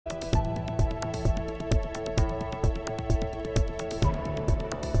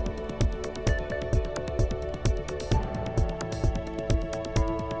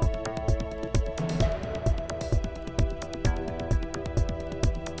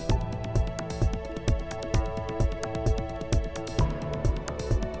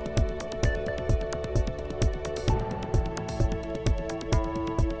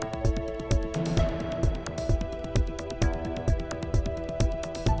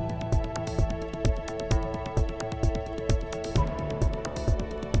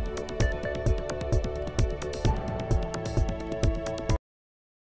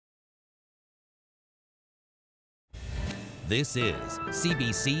This is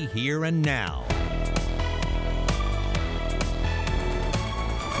CBC Here and Now.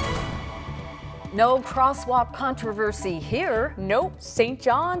 No crosswalk controversy here. Nope, St.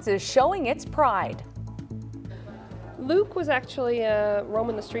 John's is showing its pride. Luke was actually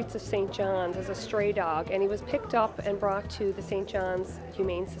roaming the streets of St. John's as a stray dog, and he was picked up and brought to the St. John's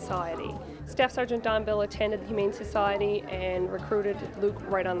Humane Society. Staff Sergeant Don Bill attended the Humane Society and recruited Luke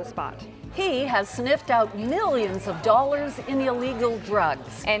right on the spot. He has sniffed out millions of dollars in illegal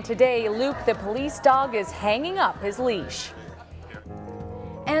drugs. And today, Luke, the police dog, is hanging up his leash.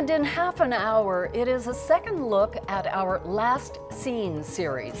 And in half an hour, it is a second look at our Last Seen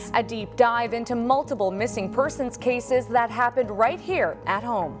series. A deep dive into multiple missing persons cases that happened right here at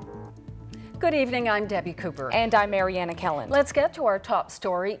home. Good evening, I'm Debbie Cooper. And I'm Mariana Kellen. Let's get to our top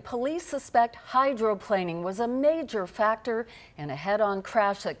story. Police suspect hydroplaning was a major factor in a head-on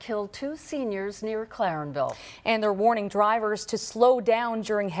crash that killed 2 seniors near Clarenville. And they're warning drivers to slow down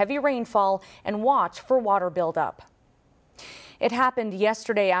during heavy rainfall and watch for water buildup. It happened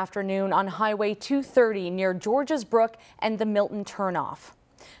yesterday afternoon on Highway 230 near Georges Brook and the Milton turnoff.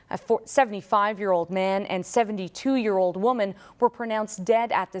 A 75-year-old man and 72-year-old woman were pronounced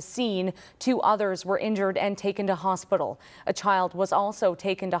dead at the scene. 2 others were injured and taken to hospital. A child was also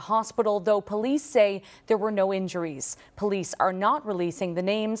taken to hospital, though police say there were no injuries. Police are not releasing the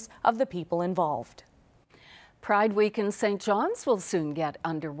names of the people involved. Pride Week in St. John's will soon get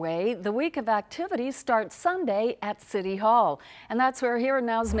underway. The week of activities starts Sunday at City Hall. And that's where Here and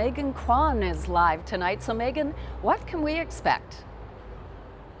Now's Megan Kwan is live tonight. So Megan, what can we expect?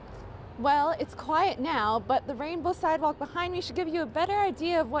 Well, it's quiet now, but the rainbow sidewalk behind me should give you a better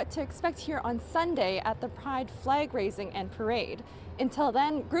idea of what to expect here on Sunday at the Pride flag raising and parade. Until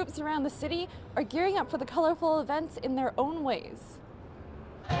then, groups around the city are gearing up for the colorful events in their own ways.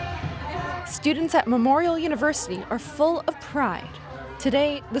 Students at Memorial University are full of pride.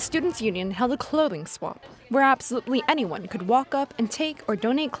 Today, the Students' Union held a clothing swap, where absolutely anyone could walk up and take or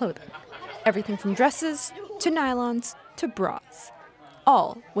donate clothing. Everything from dresses, to nylons, to bras.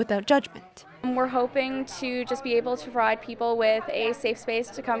 All without judgment. We're hoping to just be able to provide people with a safe space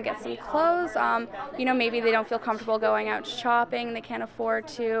to come get some clothes. You know, maybe they don't feel comfortable going out shopping, they can't afford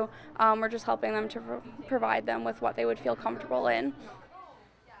to. We're just helping them to provide them with what they would feel comfortable in.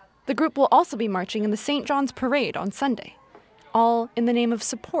 The group will also be marching in the St. John's Parade on Sunday, all in the name of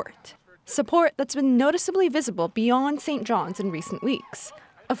support. Support that's been noticeably visible beyond St. John's in recent weeks,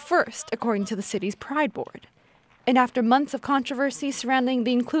 a first according to the city's Pride Board. And after months of controversy surrounding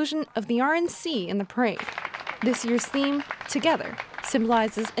the inclusion of the RNC in the parade, this year's theme, Together,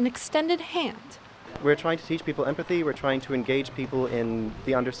 symbolizes an extended hand. We're trying to teach people empathy, we're trying to engage people in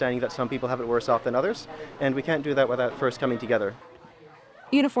the understanding that some people have it worse off than others, and we can't do that without first coming together.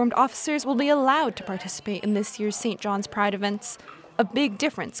 Uniformed officers will be allowed to participate in this year's St. John's Pride events, a big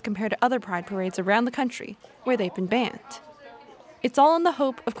difference compared to other Pride parades around the country where they've been banned. It's all in the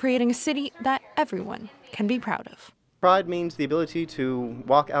hope of creating a city that everyone can be proud of. Pride means the ability to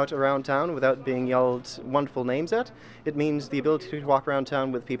walk out around town without being yelled wonderful names at. It means the ability to walk around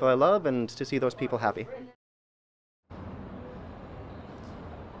town with people I love and to see those people happy.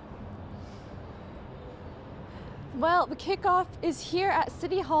 Well, the kickoff is here at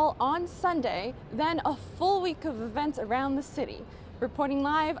City Hall on Sunday, then a full week of events around the city. Reporting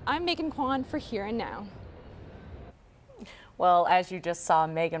live, I'm Megan Kwan for Here and Now. Well, as you just saw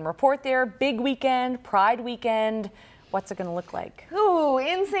Megan report there, big weekend, Pride weekend. What's it going to look like? Ooh,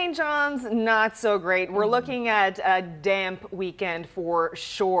 in St. John's, not so great. We're looking at a damp weekend for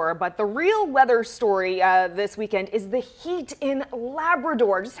sure. But the real weather story this weekend is the heat in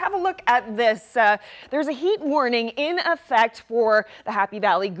Labrador. Just have a look at this. There's a heat warning in effect for the Happy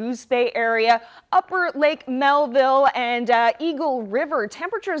Valley Goose Bay area, Upper Lake Melville, and Eagle River.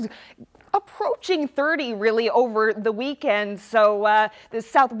 Temperatures approaching 30 really over the weekend. So the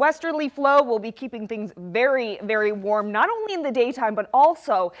southwesterly flow will be keeping things very, very warm, not only in the daytime, but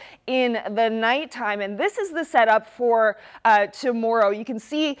also in the nighttime. And this is the setup for tomorrow. You can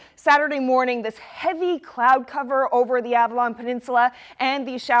see Saturday morning, this heavy cloud cover over the Avalon Peninsula and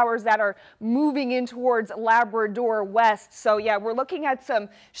these showers that are moving in towards Labrador West. So yeah, we're looking at some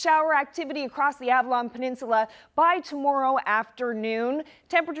shower activity across the Avalon Peninsula by tomorrow afternoon.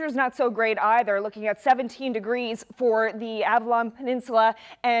 Temperatures not so great either, looking at 17 degrees for the Avalon Peninsula,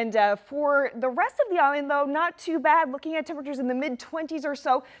 and for the rest of the island though, not too bad, looking at temperatures in the mid-20s or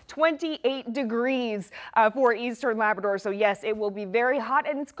so, 28 degrees for eastern Labrador. So yes, it will be very hot,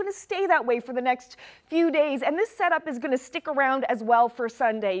 and it's going to stay that way for the next few days, and this setup is going to stick around as well for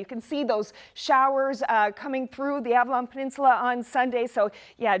Sunday. You can see those showers coming through the Avalon Peninsula on Sunday. So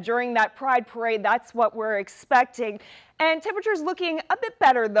yeah, during that Pride Parade, that's what we're expecting. And temperatures looking a bit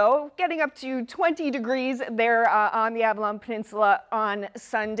better, though, getting up to 20 degrees there on the Avalon Peninsula on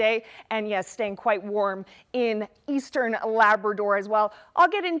Sunday. And yes, staying quite warm in eastern Labrador as well. I'll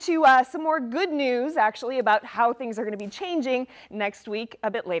get into some more good news, actually, about how things are going to be changing next week a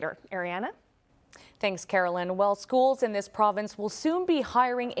bit later. Ariana? Thanks, Carolyn. Well, schools in this province will soon be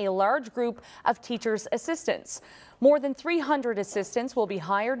hiring a large group of teachers' assistants. More than 300 assistants will be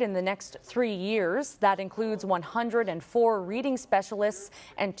hired in the next 3 years. That includes 104 reading specialists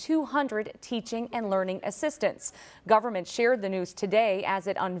and 200 teaching and learning assistants. Government shared the news today as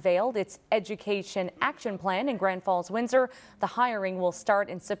it unveiled its Education Action Plan in Grand Falls, Windsor. The hiring will start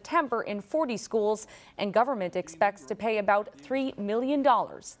in September in 40 schools, and government expects to pay about $3 million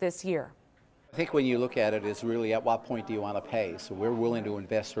this year. I think when you look at it, it's really at what point do you want to pay. So we're willing to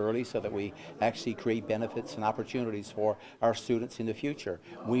invest early so that we actually create benefits and opportunities for our students in the future.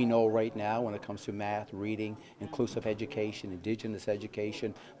 We know right now when it comes to math, reading, inclusive education, Indigenous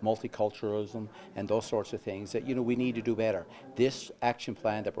education, multiculturalism, and those sorts of things that, we need to do better. This action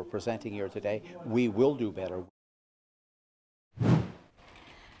plan that we're presenting here today, we will do better.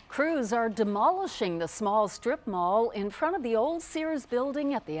 Crews are demolishing the small strip mall in front of the old Sears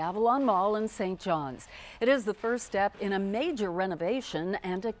building at the Avalon Mall in St. John's. It is the first step in a major renovation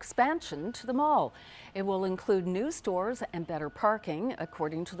and expansion to the mall. It will include new stores and better parking,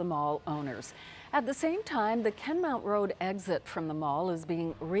 according to the mall owners. At the same time, the Kenmount Road exit from the mall is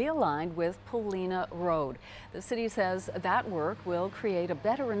being realigned with Paulina Road. The city says that work will create a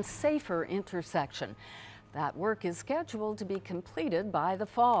better and safer intersection. That work is scheduled to be completed by the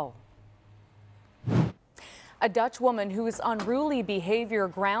fall. A Dutch woman whose unruly behavior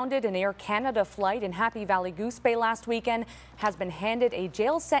grounded an Air Canada flight in Happy Valley Goose Bay last weekend has been handed a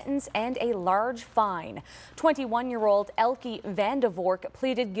jail sentence and a large fine. 21-year-old Elke van de Vork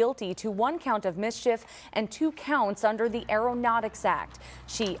pleaded guilty to 1 count of mischief and 2 counts under the Aeronautics Act.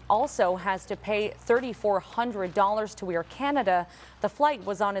 She also has to pay $3,400 to Air Canada. The flight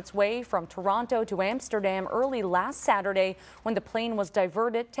was on its way from Toronto to Amsterdam early last Saturday when the plane was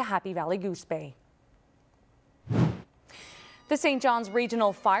diverted to Happy Valley Goose Bay. The St. John's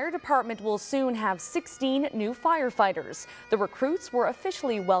Regional Fire Department will soon have 16 new firefighters. The recruits were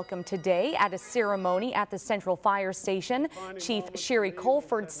officially welcomed today at a ceremony at the Central Fire Station. Chief Sherry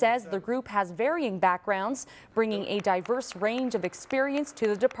Colford says the group has varying backgrounds, bringing a diverse range of experience to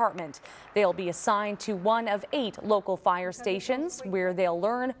the department. They'll be assigned to one of 8 local fire stations where they'll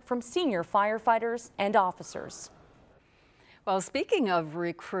learn from senior firefighters and officers. Well, speaking of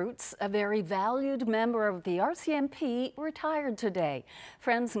recruits, a very valued member of the RCMP retired today.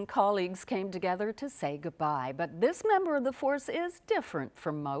 Friends and colleagues came together to say goodbye, but this member of the force is different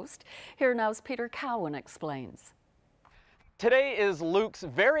from most. Here now's Peter Cowan explains. Today is Luke's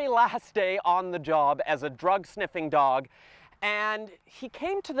very last day on the job as a drug-sniffing dog, and he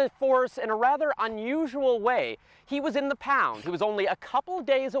came to the force in a rather unusual way. He was in the pound. He was only a couple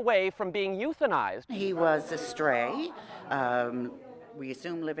days away from being euthanized. He was a stray. We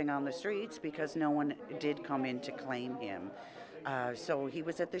assume living on the streets because no one did come in to claim him. So he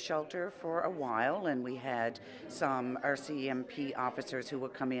was at the shelter for a while, and we had some RCMP officers who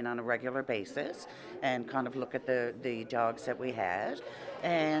would come in on a regular basis and kind of look at the dogs that we had.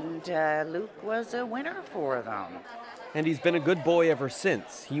 And Luke was a winner for them. And he's been a good boy ever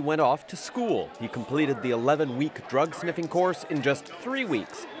since. He went off to school. He completed the 11-week drug-sniffing course in just 3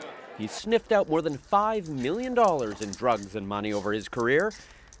 weeks. He sniffed out more than $5 million in drugs and money over his career.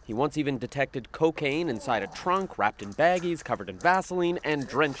 He once even detected cocaine inside a trunk, wrapped in baggies, covered in Vaseline, and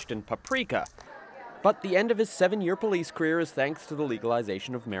drenched in paprika. But the end of his 7-year police career is thanks to the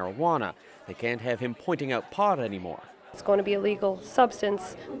legalization of marijuana. They can't have him pointing out pot anymore. It's going to be a legal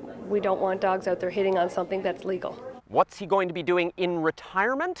substance. We don't want dogs out there hitting on something that's legal. What's he going to be doing in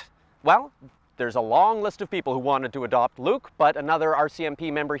retirement? Well, there's a long list of people who wanted to adopt Luke, but another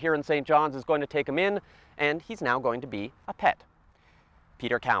RCMP member here in St. John's is going to take him in, and he's now going to be a pet.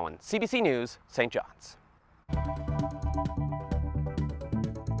 Peter Cowan, CBC News, St. John's.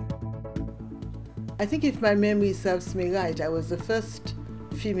 I think if my memory serves me right, I was the first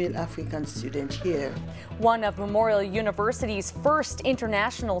female African student here. One of Memorial University's first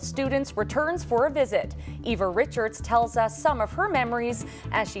international students returns for a visit. Eva Richards tells us some of her memories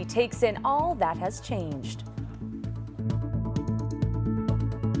as she takes in all that has changed.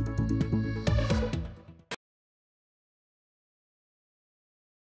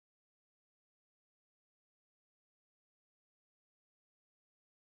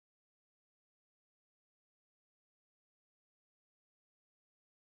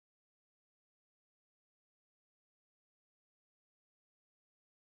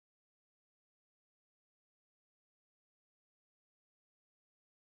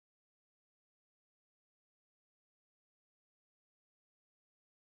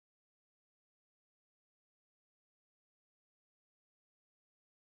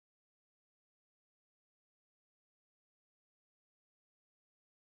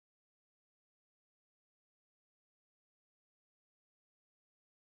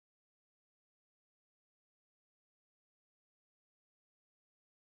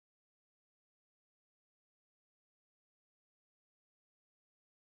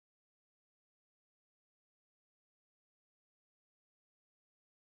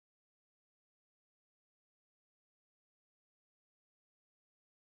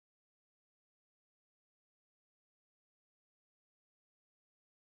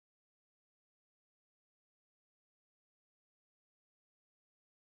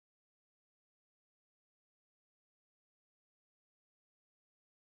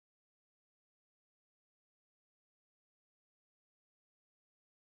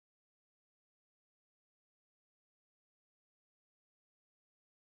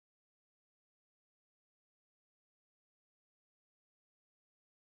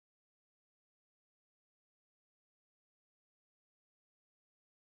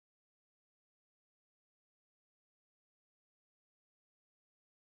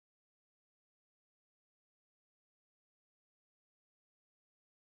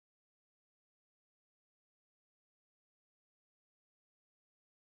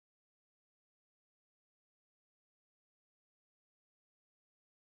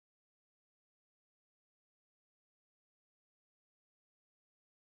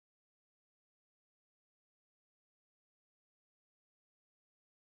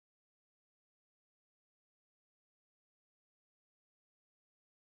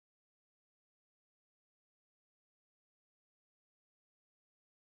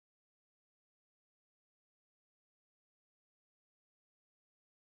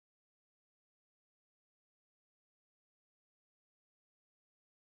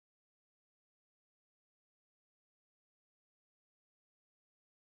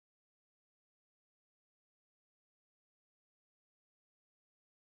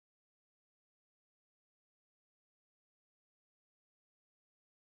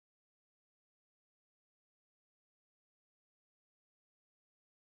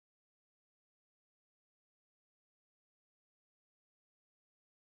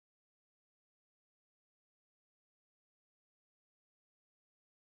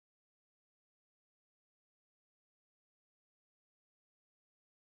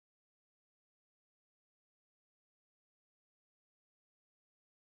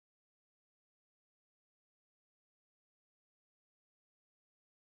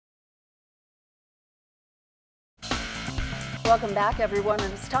 Welcome back, everyone.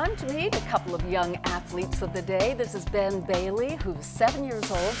 And it's time to meet a couple of young athletes of the day. This is Ben Bailey, who's 7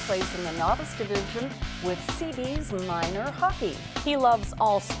 years old, plays in the novice division with CB's minor hockey. He loves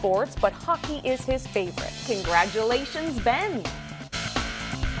all sports, but hockey is his favorite. Congratulations, Ben.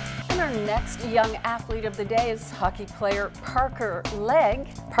 And our next young athlete of the day is hockey player Parker Legg.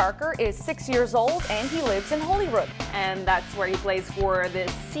 Parker is 6 years old and he lives in Holyrood. And that's where he plays for the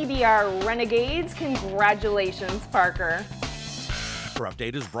CBR Renegades. Congratulations, Parker. Our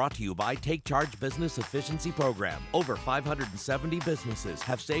update is brought to you by Take Charge Business Efficiency Program. Over 570 businesses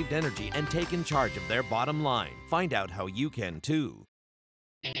have saved energy and taken charge of their bottom line. Find out how you can too.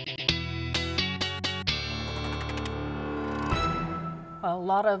 A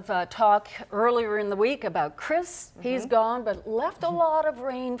lot of talk earlier in the week about Chris. He's gone, but left a lot of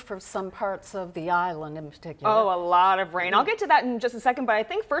rain for some parts of the island in particular. Oh, a lot of rain. I'll get to that in just a second, but I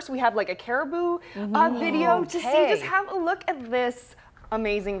think first we have like a caribou video to see. Just have a look at this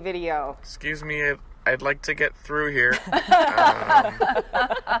amazing video. Excuse me, I'd like to get through here.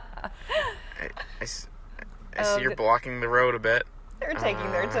 I see you're blocking the road a bit. They're taking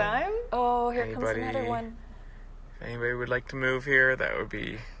their time. Oh, here comes another one. If anybody would like to move here, that would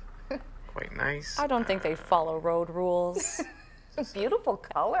be quite nice. I don't think they follow road rules. Beautiful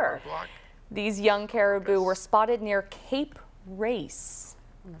color. These young caribou were spotted near Cape Race,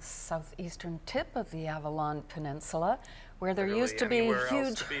 on the southeastern tip of the Avalon Peninsula, where there used to be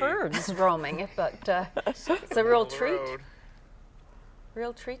huge herds roaming, but it's a real treat.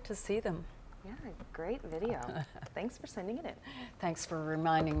 Real treat to see them. Yeah, great video. Thanks for sending it in. Thanks for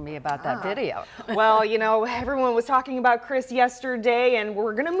reminding me about that video. Well, you know, everyone was talking about Chris yesterday, and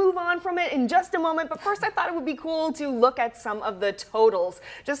we're going to move on from it in just a moment. But first, I thought it would be cool to look at some of the totals.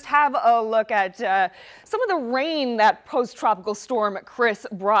 Just have a look at some of the rain that post-tropical storm Chris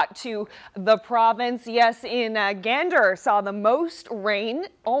brought to the province. Yes, in Gander saw the most rain,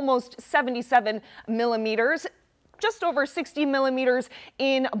 almost 77 millimeters. Just over 60 millimeters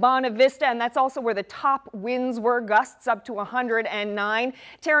in Bonavista, Vista, and that's also where the top winds were, gusts up to 109.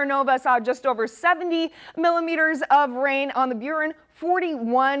 Terra Nova saw just over 70 millimeters of rain. On the Burin,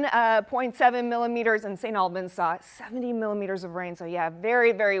 41.7 millimeters, and St. Albans saw 70 millimeters of rain. So yeah,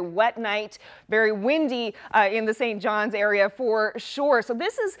 very, very wet night, very windy in the St. John's area for sure. So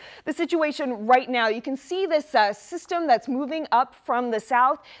this is the situation right now. You can see this system that's moving up from the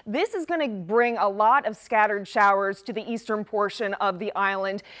south. This is going to bring a lot of scattered showers to the eastern portion of the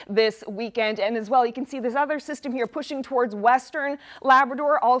island this weekend. And as well, you can see this other system here pushing towards western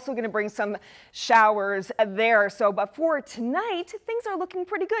Labrador, also going to bring some showers there. So, but for tonight, things are looking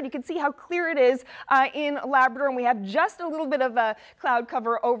pretty good. You can see how clear it is in Labrador, and we have just a little bit of a cloud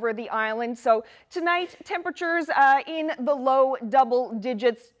cover over the island. So tonight, temperatures in the low double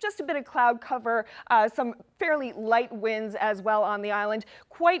digits, just a bit of cloud cover, some fairly light winds as well on the island.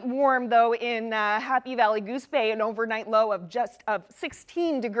 Quite warm though in Happy Valley Goose Bay, an overnight low of just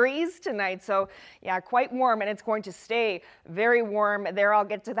 16 degrees tonight. So yeah, quite warm, and it's going to stay very warm there. I'll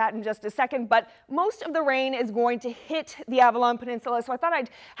get to that in just a second, but most of the rain is going to hit the Avalon Peninsula, so I thought I'd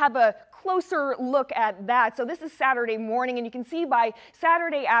have a closer look at that. So this is Saturday morning, and you can see by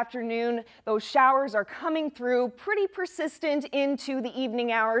Saturday afternoon, those showers are coming through, pretty persistent into the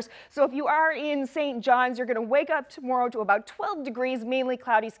evening hours. So if you are in St. John's, you're going to wake up tomorrow to about 12 degrees, mainly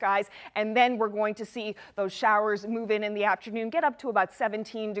cloudy skies, and then we're going to see those showers move in the afternoon, get up to about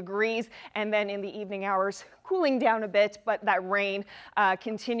 17 degrees, and then in the evening hours, cooling down a bit, but that rain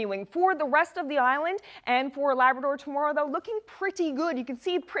continuing. For the rest of the island and for Labrador tomorrow, though, looking pretty good. You can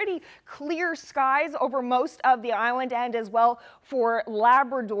see pretty clear skies over most of the island, and as well for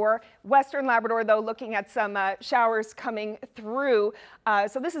Labrador. Western Labrador, though, looking at some showers coming through.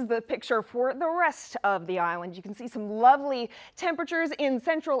 So this is the picture for the rest of the island. You can see some lovely temperatures in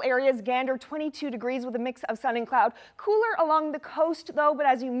central areas. Gander, 22 degrees with a mix of sun and cloud. Cooler along the coast, though, but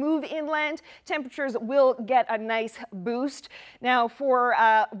as you move inland, temperatures will get a nice boost. Now for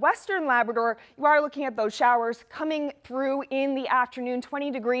Western Labrador, you are looking at those showers coming through in the afternoon,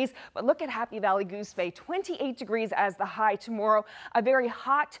 20 degrees, but look at Happy Valley Goose Bay, 28 degrees as the high tomorrow. A very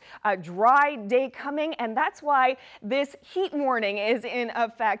hot, dry day coming, and that's why this heat warning is in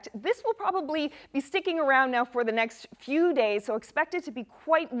effect. This will probably be sticking around now for the next few days, so expect it to be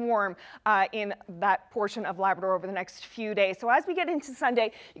quite warm in that portion of Labrador over the next few days. So as we get into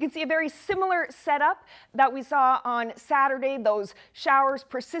Sunday, you can see a very similar setup that we saw on Saturday. Those showers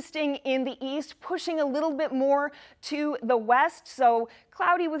persisting in the east, pushing a little bit more to the west. So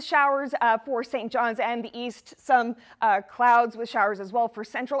cloudy with showers for St. John's and the east, some clouds with showers as well for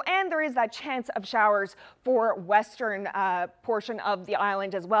central, and there is that chance of showers for western portion of the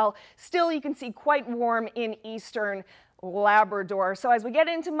island as well. Still, you can see quite warm in eastern Labrador. So as we get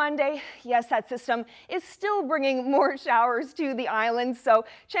into Monday, yes, that system is still bringing more showers to the island. So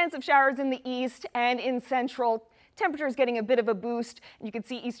chance of showers in the east and in central. Temperatures getting a bit of a boost. You can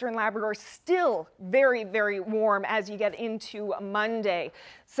see eastern Labrador still very, very warm as you get into Monday.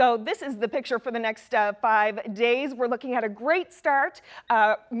 So this is the picture for the next 5 days. We're looking at a great start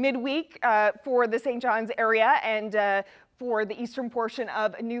midweek for the St. John's area and for the eastern portion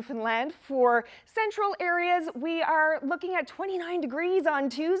of Newfoundland. For central areas, we are looking at 29 degrees on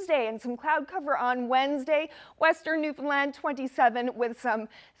Tuesday and some cloud cover on Wednesday. Western Newfoundland 27 with some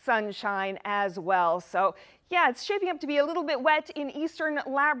sunshine as well. So yeah, it's shaping up to be a little bit wet in eastern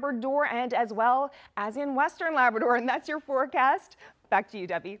Labrador and as well as in western Labrador. And that's your forecast. Back to you,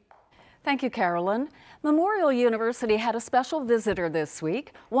 Debbie. Thank you, Carolyn. Memorial University had a special visitor this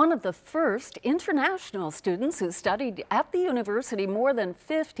week, one of the first international students who studied at the university more than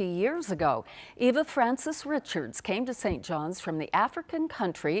 50 years ago. Eva Frances Richards came to St. John's from the African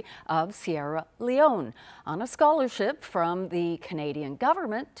country of Sierra Leone on a scholarship from the Canadian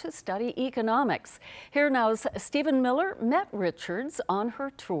government to study economics. Here now's Stephen Miller met Richards on her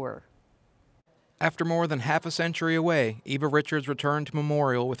tour. After more than half a century away, Eva Richards returned to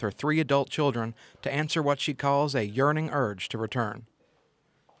Memorial with her 3 adult children to answer what she calls a yearning urge to return.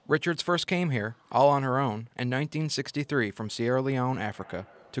 Richards first came here, all on her own, in 1963 from Sierra Leone, Africa,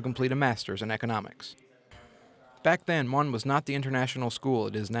 to complete a master's in economics. Back then, MUN was not the international school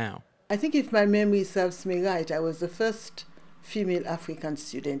it is now. I think if my memory serves me right, I was the first female African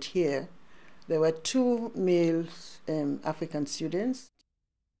student here. There were 2 male African students.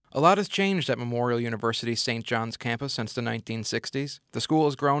 A lot has changed at Memorial University's St. John's campus since the 1960s. The school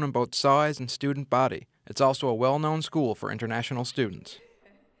has grown in both size and student body. It's also a well-known school for international students.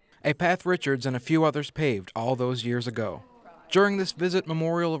 A path Richards and a few others paved all those years ago. During this visit,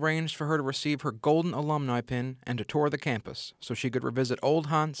 Memorial arranged for her to receive her golden alumni pin and to tour the campus so she could revisit old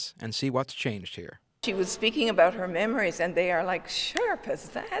haunts and see what's changed here. She was speaking about her memories, and they are like sharp as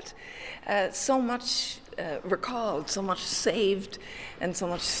that. So much recalled, so much saved, and so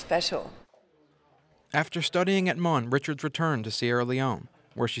much special. After studying at MUN, Richards returned to Sierra Leone,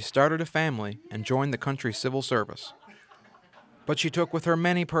 where she started a family and joined the country's civil service. But she took with her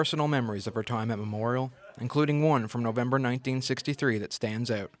many personal memories of her time at Memorial, including one from November 1963 that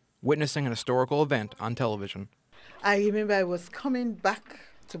stands out, witnessing an historical event on television. I remember I was coming back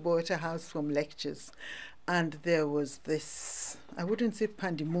to Border House from lectures, and there was this, I wouldn't say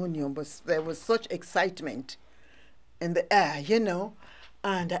pandemonium, but there was such excitement in the air, you know,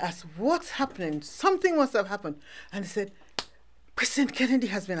 and I asked, what's happening? Something must have happened. And they said, President Kennedy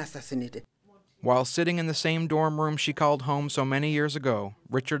has been assassinated. While sitting in the same dorm room she called home so many years ago,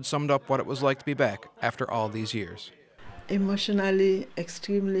 Richard summed up what it was like to be back after all these years. Emotionally,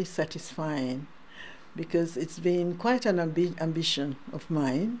 extremely satisfying, because it's been quite an ambition of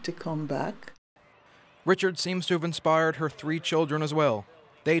mine to come back. Richard seems to have inspired her 3 children as well.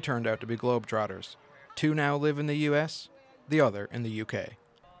 They turned out to be globetrotters. 2 now live in the U.S., the other in the U.K.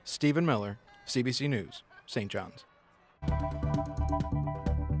 Stephen Miller, CBC News, St. John's.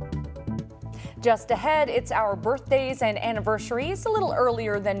 Just ahead, it's our birthdays and anniversaries a little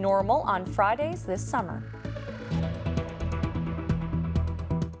earlier than normal on Fridays this summer.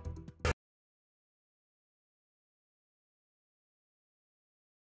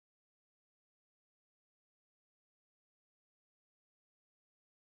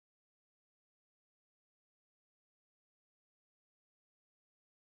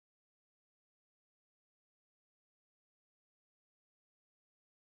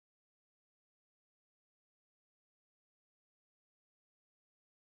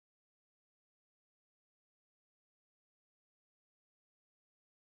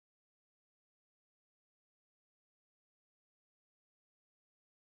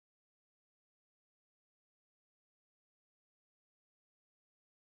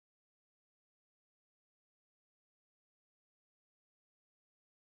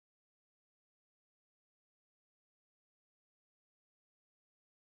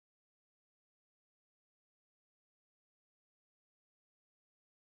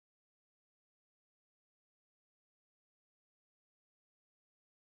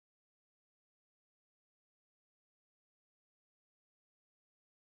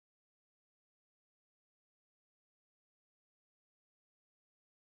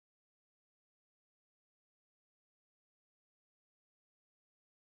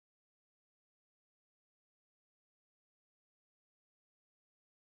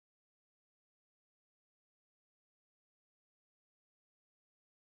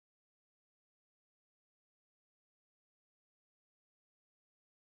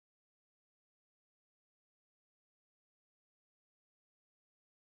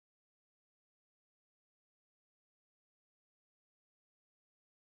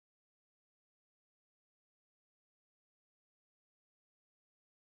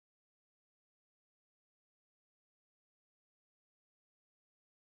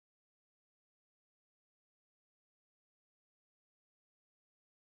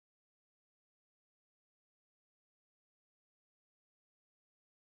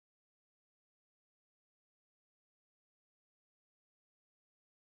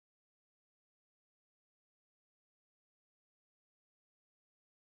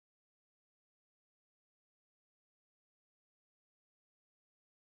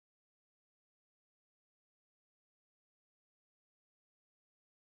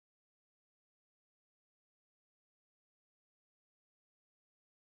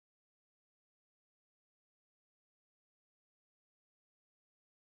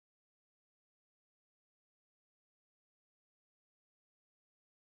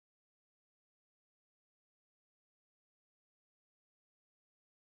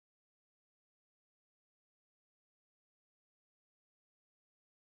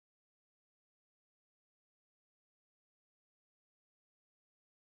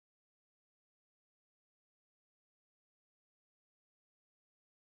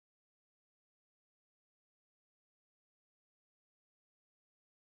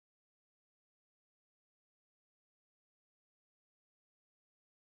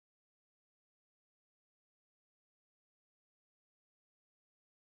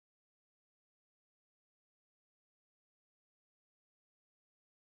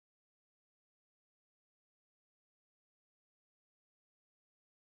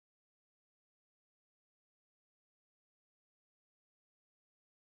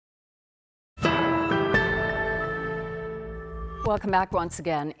 Welcome back once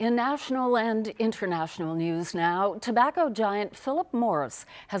again. In national and international news now, tobacco giant Philip Morris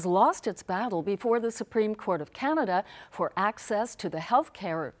has lost its battle before the Supreme Court of Canada for access to the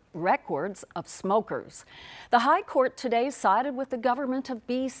healthcare records of smokers. The High Court today sided with the government of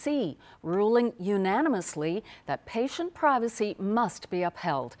BC, ruling unanimously that patient privacy must be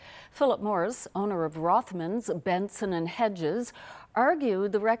upheld. Philip Morris, owner of Rothmans, Benson and Hedges,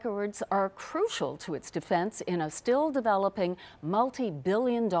 argued the records are crucial to its defense in a still developing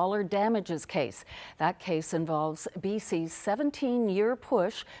multi-billion-dollar damages case. That case involves BC's 17-year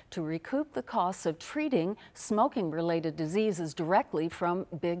push to recoup the costs of treating smoking-related diseases directly from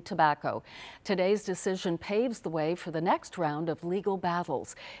big tobacco. Today's decision paves the way for the next round of legal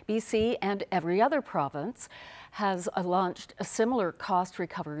battles. BC and every other province has launched a similar cost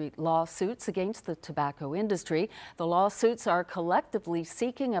recovery lawsuits against the tobacco industry. The lawsuits are collectively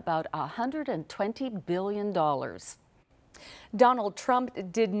seeking about $120 billion. Donald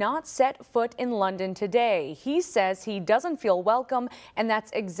Trump did not set foot in London today. He says he doesn't feel welcome, and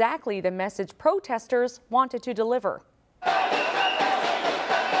that's exactly the message protesters wanted to deliver.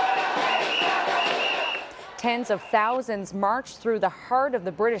 Tens of thousands marched through the heart of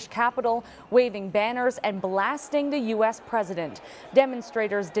the British capital, waving banners and blasting the U.S. president.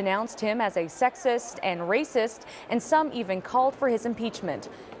 Demonstrators denounced him as a sexist and racist, and some even called for his impeachment.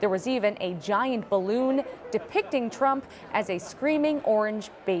 There was even a giant balloon depicting Trump as a screaming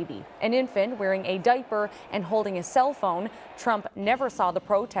orange baby, an infant wearing a diaper and holding a cell phone. Trump never saw the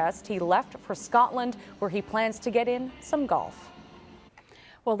protest. He left for Scotland, where he plans to get in some golf.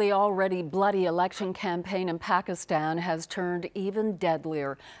 Well, the already bloody election campaign in Pakistan has turned even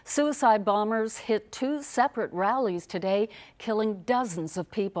deadlier. Suicide bombers hit two separate rallies today, killing dozens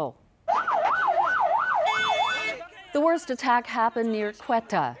of people. The worst attack happened near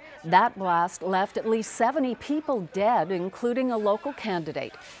Quetta. That blast left at least 70 people dead, including a local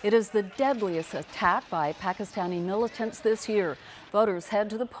candidate. It is the deadliest attack by Pakistani militants this year. Voters head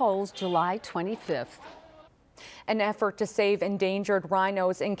to the polls July 25th. An effort to save endangered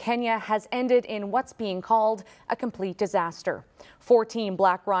rhinos in Kenya has ended in what's being called a complete disaster. 14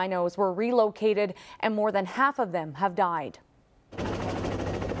 black rhinos were relocated, and more than half of them have died.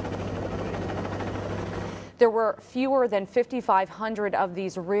 There were fewer than 5,500 of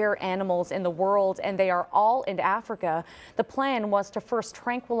these rare animals in the world, and they are all in Africa. The plan was to first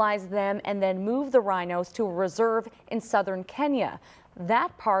tranquilize them and then move the rhinos to a reserve in southern Kenya.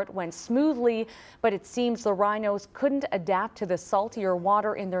 That part went smoothly, but it seems the rhinos couldn't adapt to the saltier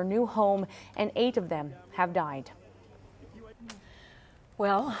water in their new home, and 8 of them have died.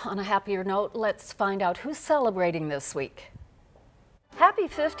 Well, on a happier note, let's find out who's celebrating this week. Happy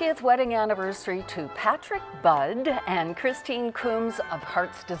 50th wedding anniversary to Patrick Budd and Christine Coombs of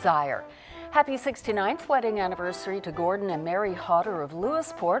Heart's Desire. Happy 69th wedding anniversary to Gordon and Mary Hodder of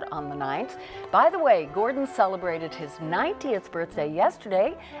Lewisport on the 9th. By the way, Gordon celebrated his 90th birthday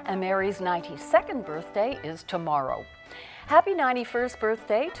yesterday, and Mary's 92nd birthday is tomorrow. Happy 91st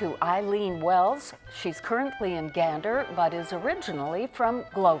birthday to Eileen Wells. She's currently in Gander, but is originally from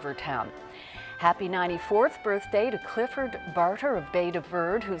Glovertown. Happy 94th birthday to Clifford Barter of Bay de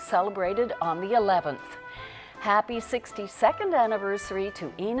Verde, who celebrated on the 11th. Happy 62nd anniversary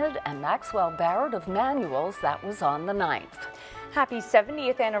to Enid and Maxwell Barrett of Manuels. That was on the 9th. Happy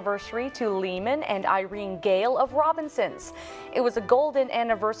 70th anniversary to Lehman and Irene Gale of Robinsons. It was a golden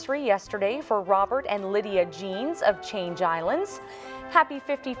anniversary yesterday for Robert and Lydia Jeans of Change Islands. Happy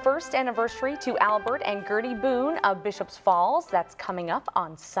 51st anniversary to Albert and Gertie Boone of Bishop's Falls. That's coming up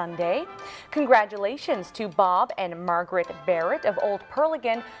on Sunday. Congratulations to Bob and Margaret Barrett of Old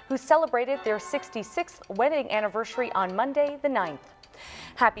Pearligan, who celebrated their 66th wedding anniversary on Monday the 9th.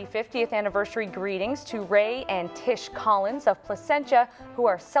 Happy 50th anniversary greetings to Ray and Tish Collins of Placentia, who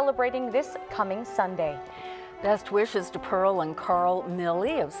are celebrating this coming Sunday. Best wishes to Pearl and Carl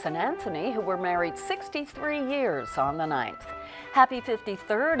Milley of St. Anthony, who were married 63 years on the 9th. Happy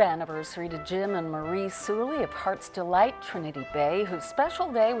 53rd anniversary to Jim and Marie Suley of Heart's Delight, Trinity Bay, whose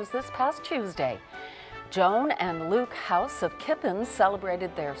special day was this past Tuesday. Joan and Luke House of Kippen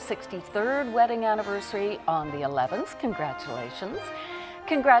celebrated their 63rd wedding anniversary on the 11th. Congratulations.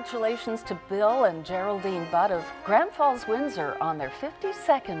 Congratulations to Bill and Geraldine Budd of Grand Falls, Windsor on their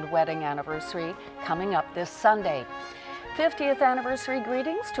 52nd wedding anniversary coming up this Sunday. 50th anniversary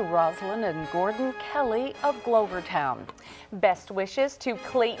greetings to Rosalind and Gordon Kelly of Glovertown. Best wishes to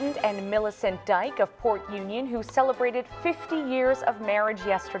Clayton and Millicent Dyke of Port Union, who celebrated 50 years of marriage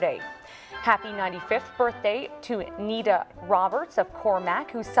yesterday. Happy 95th birthday to Nita Roberts of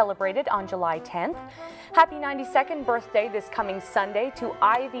Cormac, who celebrated on July 10th. Happy 92nd birthday this coming Sunday to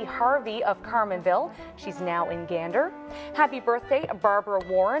Ivy Harvey of Carmenville. She's now in Gander. Happy birthday Barbara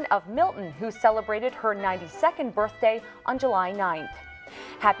Warren of Milton, who celebrated her 92nd birthday on July 9th.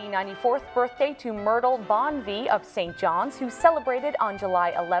 Happy 94th birthday to Myrtle Bonvie of St. John's, who celebrated on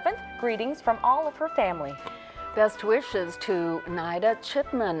July 11th. Greetings from all of her family. Best wishes to Nida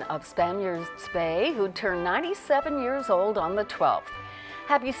Chipman of Spaniards Bay, who turned 97 years old on the 12th.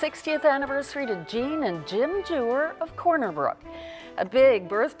 Happy 60th anniversary to Jean and Jim Jewer of Corner Brook. A big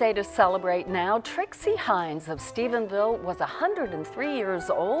birthday to celebrate now. Trixie Hines of Stephenville was 103 years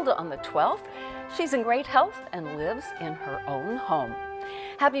old on the 12th. She's in great health and lives in her own home.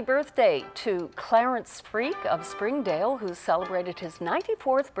 Happy birthday to Clarence Freak of Springdale, who celebrated his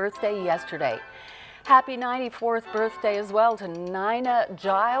 94th birthday yesterday. Happy 94th birthday as well to Nina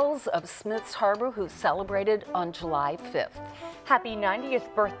Giles of Smiths Harbor, who celebrated on July 5th. Happy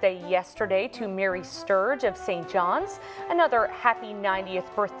 90th birthday yesterday to Mary Sturge of St. John's. Another happy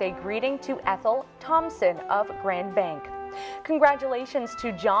 90th birthday greeting to Ethel Thompson of Grand Bank. Congratulations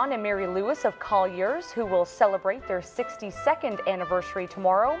to John and Mary Lewis of Colliers, who will celebrate their 62nd anniversary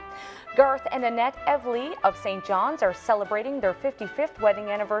tomorrow. Garth and Annette Evely of St. John's are celebrating their 55th wedding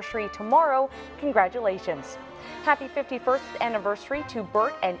anniversary tomorrow. Congratulations. Happy 51st anniversary to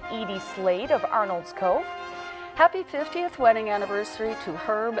Bert and Edie Slade of Arnold's Cove. Happy 50th wedding anniversary to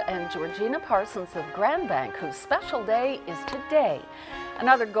Herb and Georgina Parsons of Grand Bank, whose special day is today.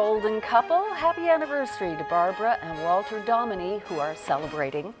 Another golden couple, happy anniversary to Barbara and Walter Dominy, who are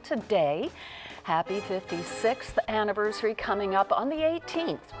celebrating today. Happy 56th anniversary coming up on the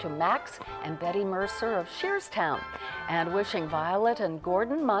 18th to Max and Betty Mercer of Shearstown. And wishing Violet and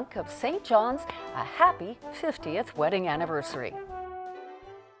Gordon Monk of St. John's a happy 50th wedding anniversary.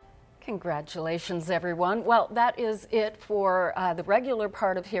 Congratulations, everyone. Well, that is it for the regular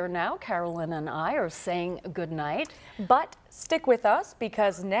part of Here Now. Carolyn and I are saying good night. But stick with us,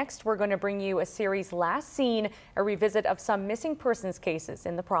 because next we're going to bring you a series Last Seen, a revisit of some missing persons cases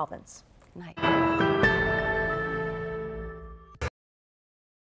in the province. Good night.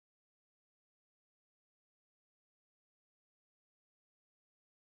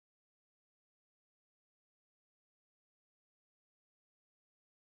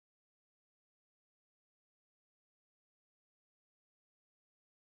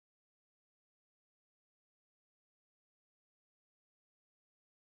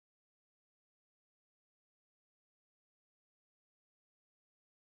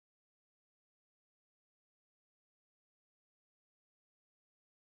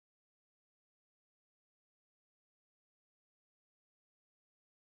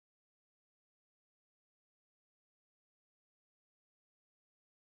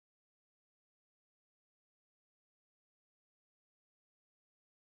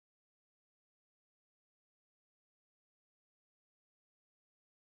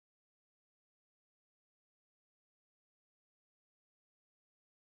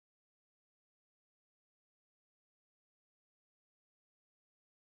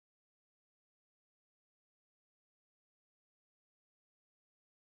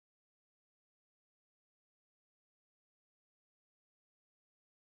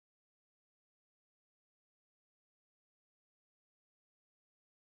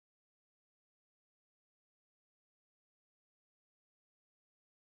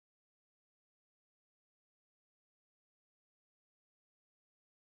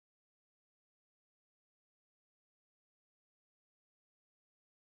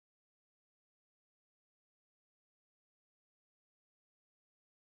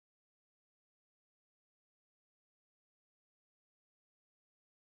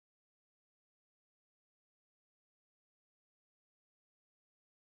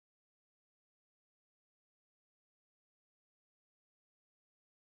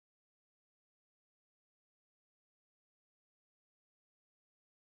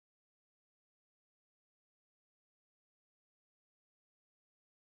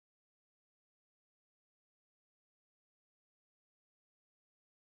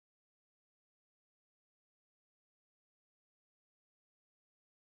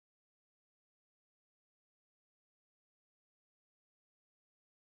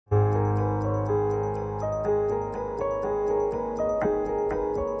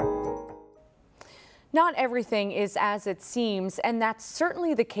 Not everything is as it seems, and that's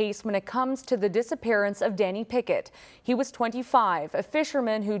certainly the case when it comes to the disappearance of Danny Pickett. He was 25, a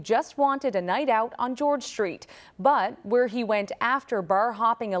fisherman who just wanted a night out on George Street. But where he went after bar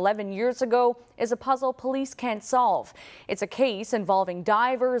hopping 11 years ago is a puzzle police can't solve. It's a case involving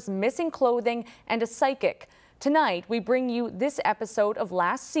divers, missing clothing, and a psychic. Tonight, we bring you this episode of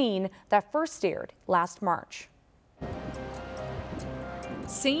Last Seen that first aired last March.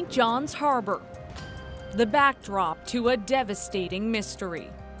 St. John's Harbor, the backdrop to a devastating mystery.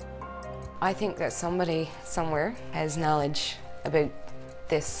 I think that somebody somewhere has knowledge about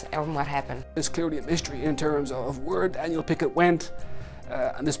this and what happened. It's clearly a mystery in terms of where Daniel Pickett went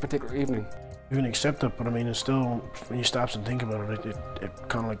on this particular evening. You can accept it, but I mean, it's still, when you stop and think about it, it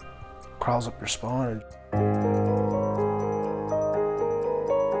kind of like crawls up your spine.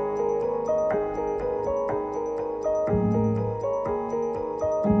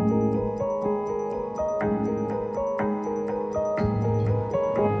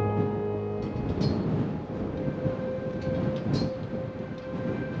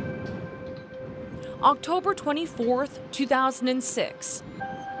 October 24th, 2006.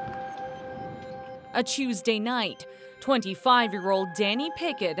 A Tuesday night, 25-year-old Danny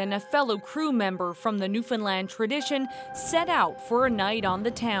Pickett and a fellow crew member from the Newfoundland tradition set out for a night on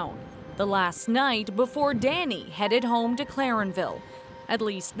the town. The last night before Danny headed home to Clarenville. At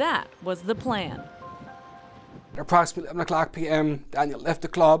least that was the plan. At approximately 11 o'clock p.m., Daniel left the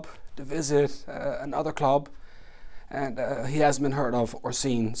club to visit another club, and he hasn't been heard of or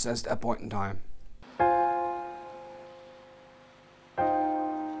seen since that point in time.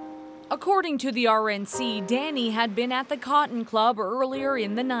 According to the RNC, Danny had been at the Cotton Club earlier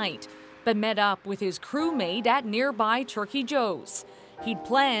in the night, but met up with his crewmate at nearby Turkey Joe's. He'd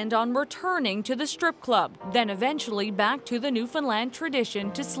planned on returning to the strip club, then eventually back to the Newfoundland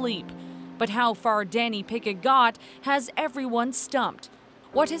tradition to sleep. But how far Danny Pickett got has everyone stumped.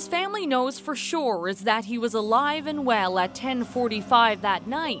 What his family knows for sure is that he was alive and well at 10:45 that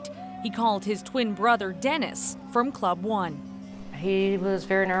night. He called his twin brother Dennis from Club 1. He was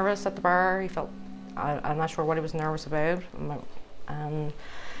very nervous at the bar. He felt, I'm not sure what he was nervous about. And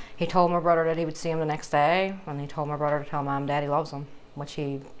he told my brother that he would see him the next day, and he told my brother to tell Mom Daddy loves him, which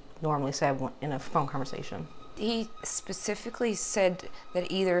he normally said in a phone conversation. He specifically said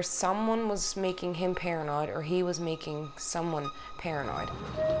that either someone was making him paranoid or he was making someone paranoid.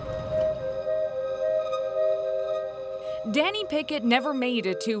 Danny Pickett never made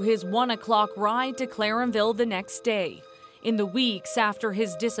it to his 1 o'clock ride to Clarenville the next day. In the weeks after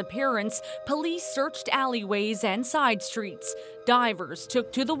his disappearance, police searched alleyways and side streets. Divers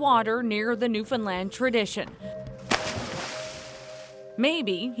took to the water near the Newfoundland tradition.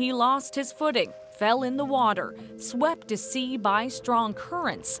 Maybe he lost his footing, fell in the water, swept to sea by strong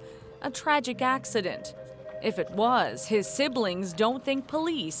currents. A tragic accident. If it was, his siblings don't think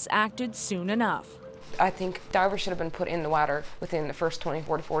police acted soon enough. I think divers should have been put in the water within the first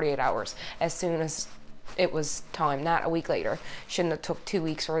 24 to 48 hours, as soon as it was time, not a week later. Shouldn't have took 2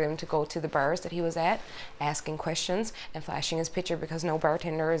 weeks for them to go to the bars that he was at, asking questions and flashing his picture, because no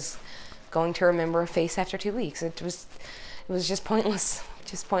bartender is going to remember a face after 2 weeks. It was just pointless,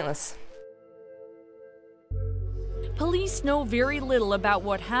 just pointless. Police know very little about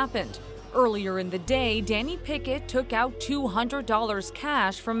what happened. Earlier in the day, Danny Pickett took out $200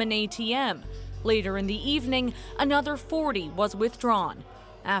 cash from an ATM. Later in the evening, another $40 was withdrawn.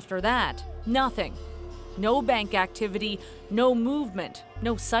 After that, nothing. No bank activity, no movement,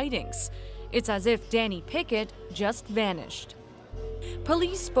 no sightings. It's as if Danny Pickett just vanished.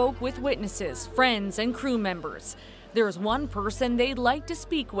 Police spoke with witnesses, friends, and crew members. There's one person they'd like to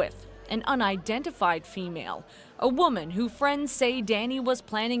speak with, an unidentified female, a woman who friends say Danny was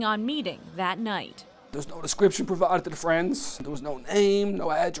planning on meeting that night. There was no description provided to the friends. There was no name,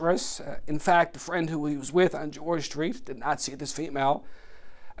 no address. In fact, the friend who he was with on George Street did not see this female.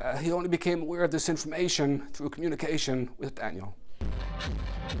 He only became aware of this information through communication with Daniel.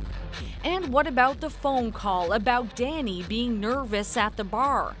 And what about the phone call about Danny being nervous at the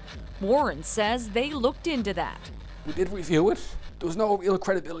bar? Warren says they looked into that. We did review it. There was no real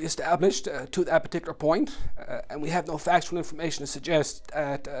credibility established to that particular point, and we have no factual information to suggest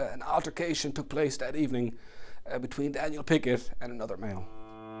that an altercation took place that evening between Daniel Pickett and another male.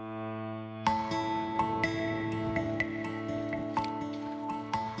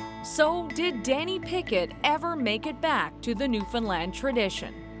 So, did Danny Pickett ever make it back to the Newfoundland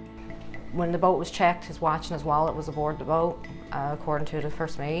tradition? When the boat was checked, his watch and his wallet was aboard the boat, according to the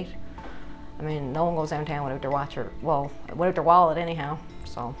first mate. I mean, no one goes downtown without their watch, or, well, without their wallet anyhow,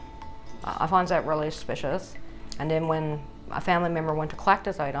 so I find that really suspicious. And then when a family member went to collect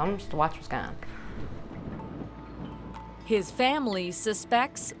his items, the watch was gone. His family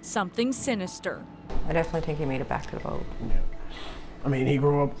suspects something sinister. I definitely think he made it back to the boat. Yeah. I mean, he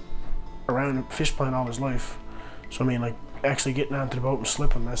grew up around a fish plant all his life. So, I mean, like, actually getting onto the boat and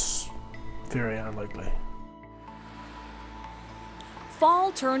slipping, that's very unlikely.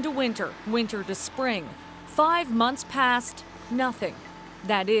 Fall turned to winter, winter to spring. 5 months passed, nothing.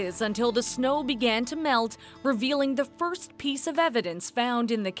 That is, until the snow began to melt, revealing the first piece of evidence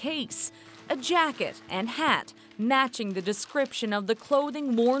found in the case. A jacket and hat matching the description of the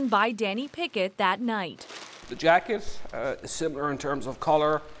clothing worn by Danny Pickett that night. The jacket is similar in terms of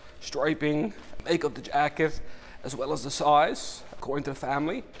color, striping, make of the jacket, as well as the size, according to the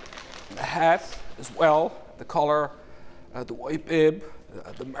family. The hat as well, the color, the white bib,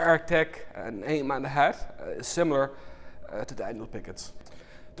 the Martech name on the hat is similar to Daniel Pickett's.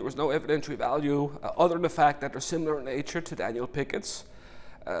 There was no evidentiary value other than the fact that they're similar in nature to Daniel Pickett's,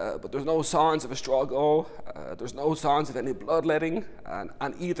 but there's no signs of a struggle, there's no signs of any bloodletting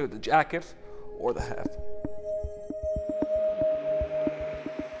on either the jacket or the hat.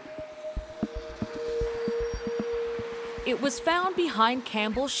 It was found behind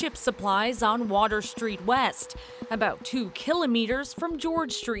Campbell Ship Supplies on Water Street West, about 2 kilometers from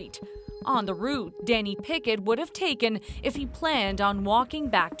George Street, on the route Danny Pickett would have taken if he planned on walking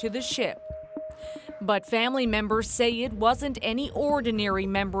back to the ship. But family members say it wasn't any ordinary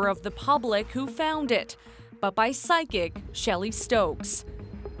member of the public who found it, but by psychic Shelley Stokes.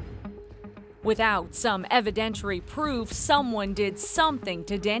 Without some evidentiary proof someone did something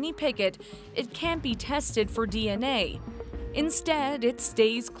to Danny Pickett, it can't be tested for DNA. Instead, it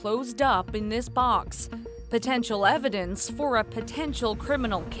stays closed up in this box. Potential evidence for a potential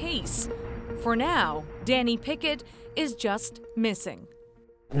criminal case. For now, Danny Pickett is just missing.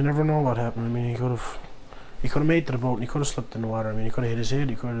 You never know what happened. I mean, he could have made it to the boat and he could have slipped in the water. I mean, he could have hit his head,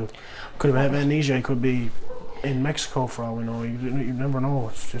 he could have had amnesia, he could be in Mexico for all we know. You never know.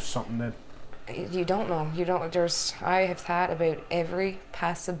 It's just something that you don't know. You don't. I have thought about every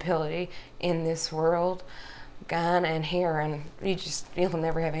possibility in this world, gone and here, and you'll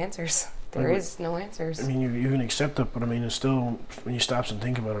never have answers. There is no answers. I mean, you can accept it, but I mean, it's still, when you stop and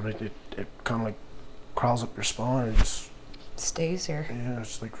think about it, it kind of like crawls up your spine and just stays here. Yeah,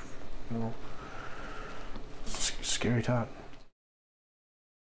 it's like, you know, it's a scary thought.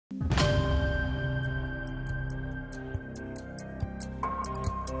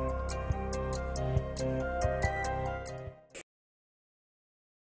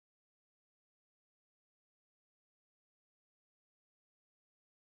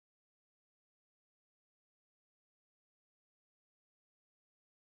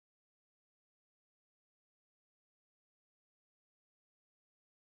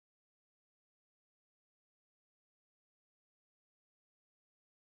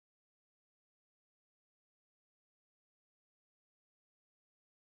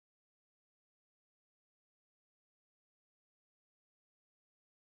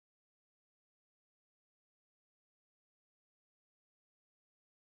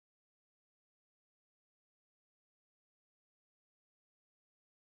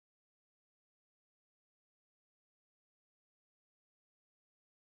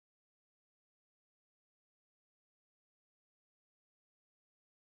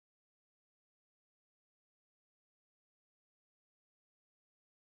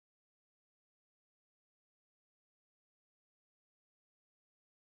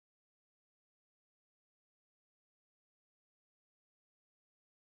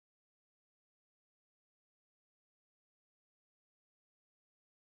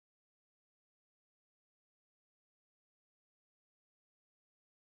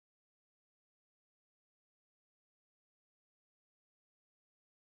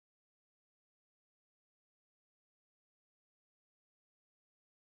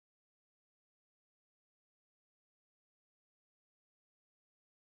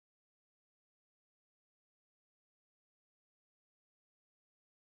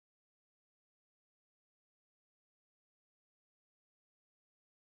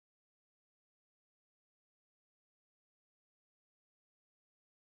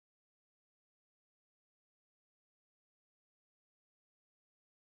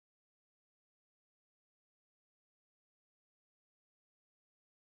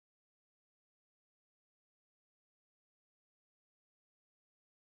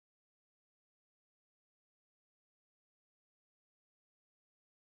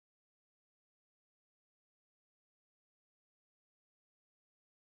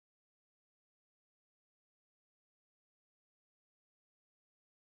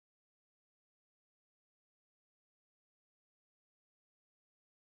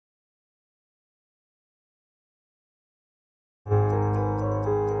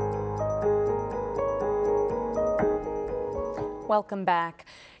 Welcome back.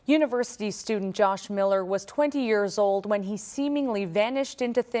 University student Josh Miller was 20 years old when he seemingly vanished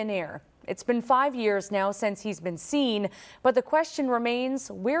into thin air. It's been 5 years now since he's been seen, but the question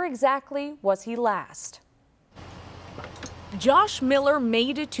remains, where exactly was he last? Josh Miller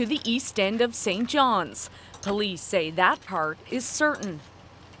made it to the east end of St. John's. Police say that part is certain.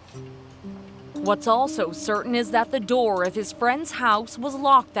 What's also certain is that the door of his friend's house was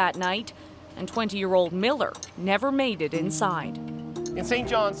locked that night, and 20-year-old Miller never made it inside. In St.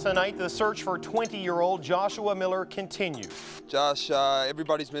 John's tonight, the search for 20-year-old Joshua Miller continues. Josh,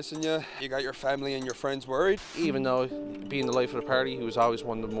 everybody's missing you. You got your family and your friends worried. Even though being the life of the party, he was always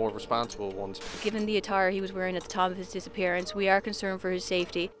one of the more responsible ones. Given the attire he was wearing at the time of his disappearance, we are concerned for his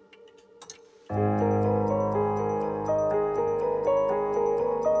safety.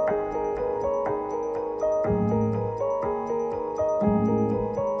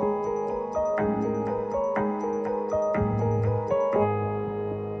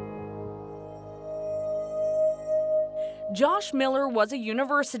 Josh Miller was a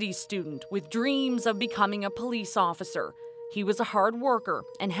university student with dreams of becoming a police officer. He was a hard worker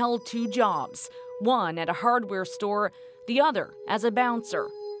and held 2 jobs, one at a hardware store, the other as a bouncer.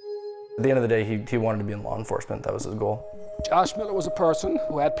 At the end of the day, he wanted to be in law enforcement. That was his goal. Josh Miller was a person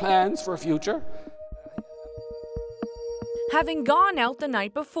who had plans for a future. Having gone out the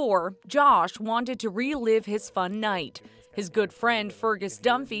night before, Josh wanted to relive his fun night. His good friend Fergus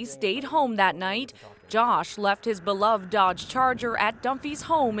Dunphy stayed home that night. Josh left his beloved Dodge Charger at Dunphy's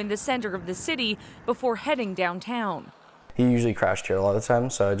home in the center of the city before heading downtown. He usually crashed here a lot of the time,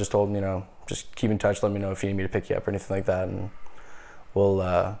 so I just told him, you know, just keep in touch, let me know if you need me to pick you up or anything like that, and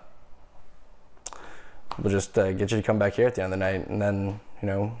we'll just get you to come back here at the end of the night. And then, you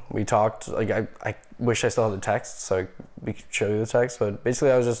know, we talked. Like, I wish I still had the text so we could show you the text, but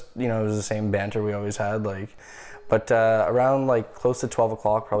basically I was just, you know, it was the same banter we always had, like. But around like close to 12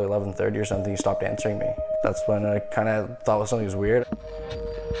 o'clock, probably 11:30 or something, he stopped answering me. That's when I kind of thought something was weird.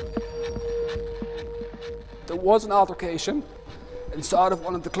 There was an altercation inside of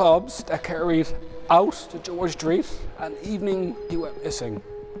one of the clubs that carried out to George Street, and evening he went missing.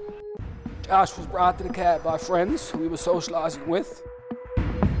 Josh was brought to the cab by friends who he was socializing with.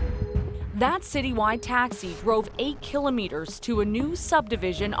 That citywide taxi drove 8 kilometers to a new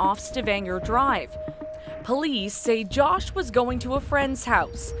subdivision off Stavanger Drive. Police say Josh was going to a friend's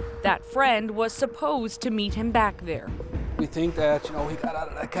house. That friend was supposed to meet him back there. We think that, you know, he got out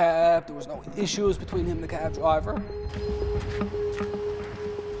of the cab, there was no issues between him and the cab driver.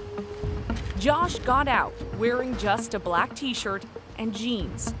 Josh got out wearing just a black t-shirt and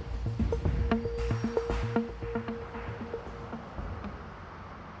jeans.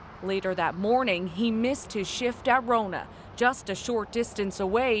 Later that morning, he missed his shift at Rona, just a short distance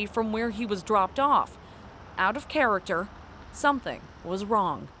away from where he was dropped off. Out of character, something was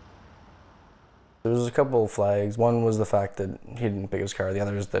wrong. There was a couple of flags. One was the fact that he didn't pick his car. The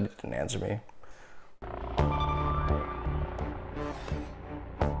other is that he didn't answer me.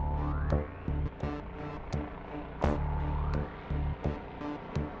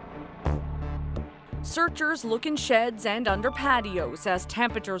 Searchers look in sheds and under patios as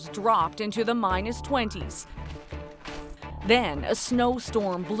temperatures dropped into the -20s. Then a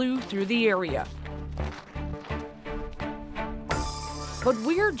snowstorm blew through the area. But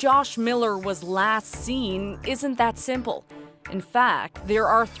where Josh Miller was last seen isn't that simple. In fact, there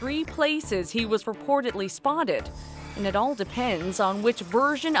are 3 places he was reportedly spotted, and it all depends on which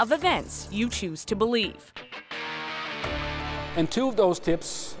version of events you choose to believe. And 2 of those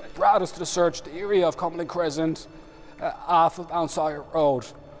tips brought us to the search the area of Cumberland Crescent off of Mount Sawyer Road.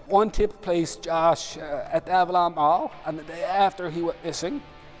 One tip placed Josh at the Avalon Mall, and the day after he went missing.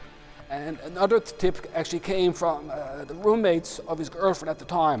 And another tip actually came from the roommates of his girlfriend at the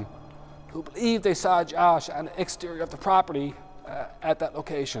time, who believed they saw Josh on the exterior of the property at that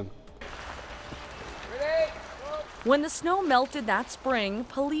location. When the snow melted that spring,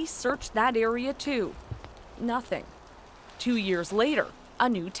 police searched that area too. Nothing. 2 years later, a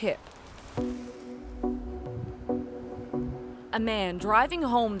new tip. A man driving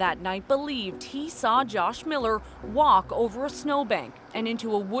home that night believed he saw Josh Miller walk over a snowbank and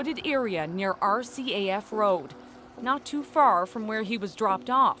into a wooded area near RCAF Road, not too far from where he was dropped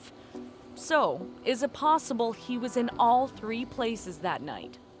off. So, is it possible he was in all 3 places that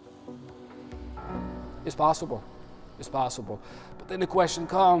night? It's possible. It's possible. But then the question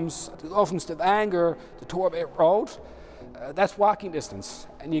comes, to go from Stavanger to Torbay Road, that's walking distance,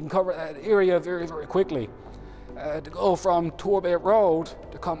 and you can cover that area very, very quickly. To go from Torbay Road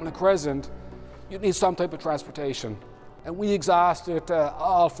to Cumberland Crescent, you need some type of transportation. And we exhausted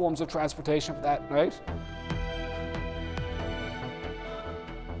all forms of transportation for that night.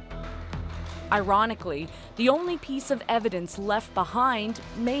 Ironically, the only piece of evidence left behind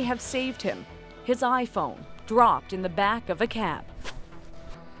may have saved him. His iPhone, dropped in the back of a cab.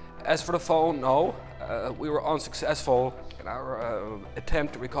 As for the phone, no. We were unsuccessful in our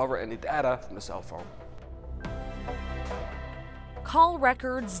attempt to recover any data from the cell phone. Call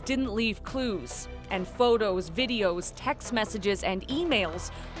records didn't leave clues, and photos, videos, text messages, and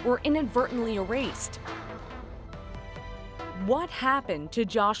emails were inadvertently erased. What happened to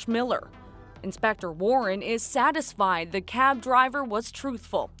Josh Miller? Inspector Warren is satisfied the cab driver was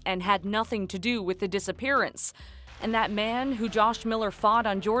truthful and had nothing to do with the disappearance. And that man who Josh Miller fought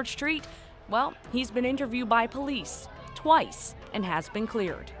on George Street, well, he's been interviewed by police twice and has been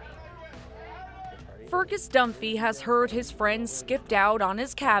cleared. Fergus Dunphy has heard his friend skipped out on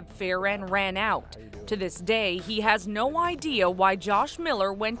his cab fare and ran out. To this day, he has no idea why Josh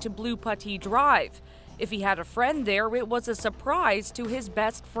Miller went to Blue Putty Drive. If he had a friend there, it was a surprise to his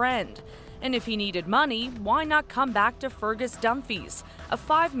best friend. And if he needed money, why not come back to Fergus Dunphy's, a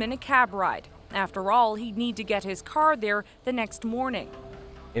 5-minute cab ride? After all, he'd need to get his car there the next morning.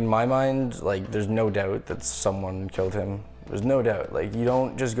 In my mind, like, there's no doubt that someone killed him. There's no doubt. Like, you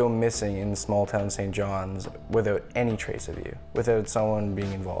don't just go missing in small town St. John's without any trace of you, without someone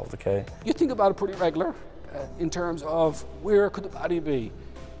being involved, okay? You think about it pretty regular in terms of where could the body be?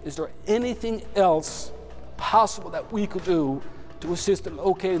 Is there anything else possible that we could do to assist in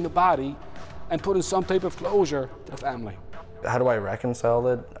locating the body and putting some type of closure to the family? How do I reconcile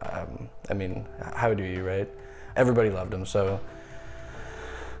it? I mean, how do you, right? Everybody loved him, so.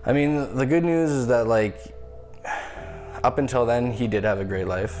 I mean, the good news is that, like, up until then, he did have a great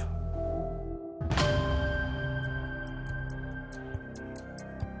life.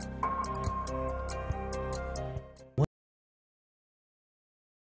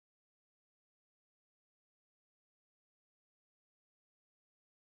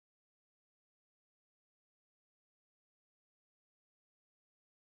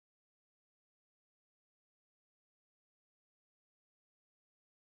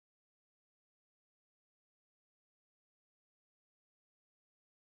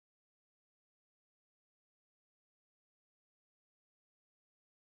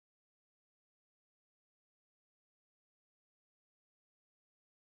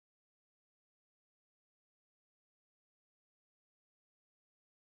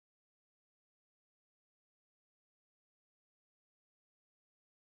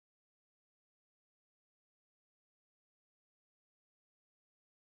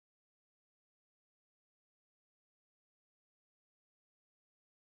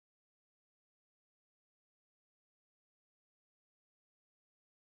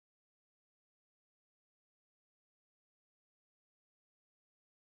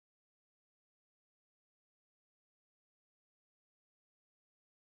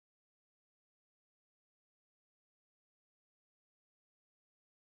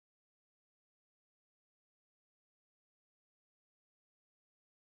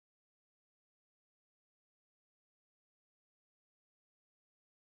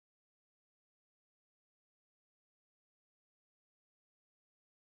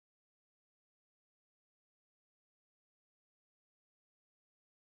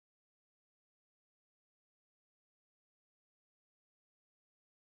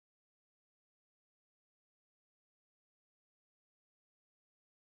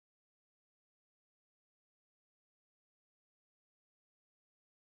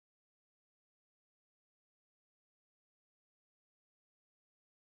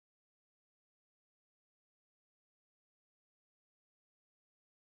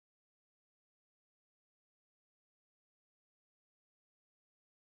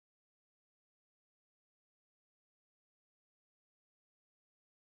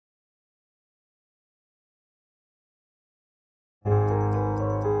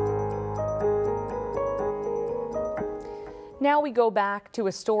 Now we go back to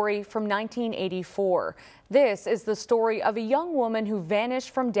a story from 1984. This is the story of a young woman who vanished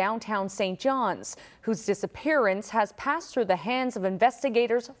from downtown St. John's, whose disappearance has passed through the hands of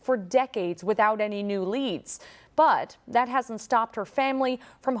investigators for decades without any new leads. But that hasn't stopped her family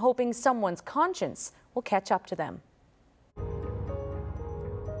from hoping someone's conscience will catch up to them.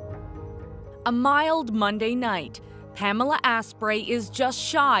 A mild Monday night. Pamela Asprey is just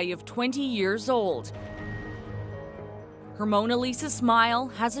shy of 20 years old. Her Mona Lisa smile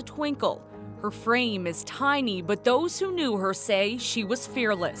has a twinkle. Her frame is tiny, but those who knew her say she was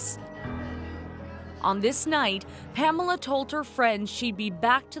fearless. On this night, Pamela told her friends she'd be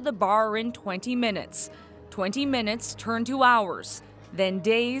back to the bar in 20 minutes. 20 minutes turned to hours, then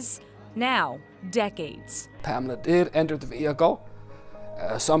days, now decades. Pamela did enter the vehicle.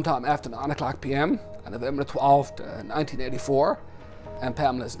 sometime after 9 o'clock p.m. on November 12th, 1984, and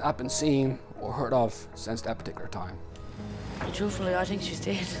Pamela has not been seen or heard of since that particular time. Truthfully, I think she's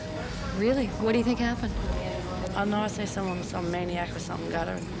dead. Really? What do you think happened? I know, I say some maniac or something got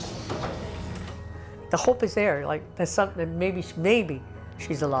her. The hope is there, like there's something, maybe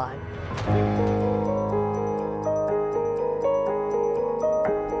she's alive.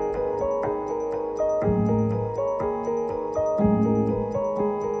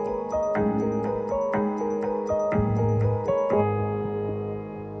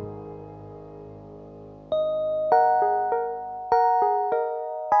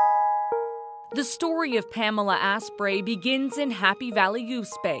 The story of Pamela Asprey begins in Happy Valley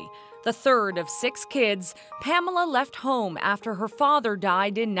Goose Bay. The third of 6 kids, Pamela left home after her father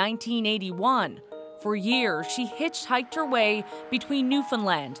died in 1981. For years, she hitchhiked her way between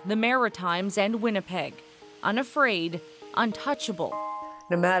Newfoundland, the Maritimes, and Winnipeg. Unafraid, untouchable.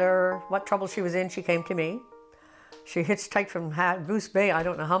 No matter what trouble she was in, she came to me. She hitchhiked from Goose Bay I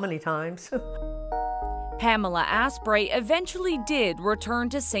don't know how many times. Pamela Asprey eventually did return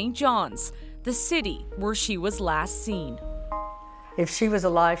to St. John's, the city where she was last seen. If she was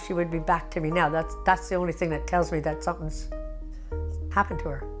alive, she would be back to me now. That's the only thing that tells me that something's happened to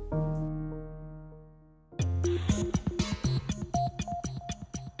her.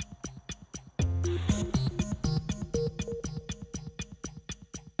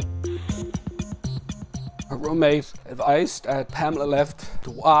 Her roommate advised that Pamela left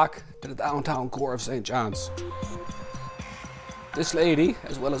to walk to the downtown core of St. John's. This lady,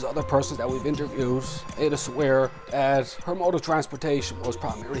 as well as other persons that we've interviewed, made us aware that her mode of transportation was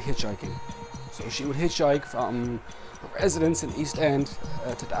primarily hitchhiking. So she would hitchhike from her residence in East End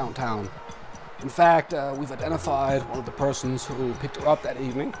to downtown. In fact, we've identified one of the persons who picked her up that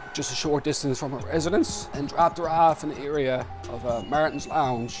evening, just a short distance from her residence, and dropped her off in the area of Martin's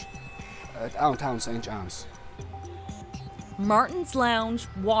Lounge, downtown St. John's. Martin's Lounge,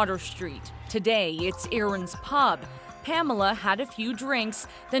 Water Street. Today, it's Aaron's Pub. Pamela had a few drinks,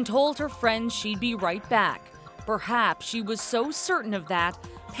 then told her friends she'd be right back. Perhaps she was so certain of that,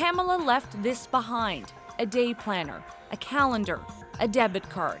 Pamela left this behind: a day planner, a calendar, a debit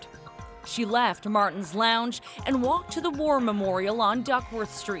card. She left Martin's Lounge and walked to the War Memorial on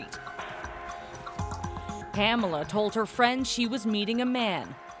Duckworth Street. Pamela told her friends she was meeting a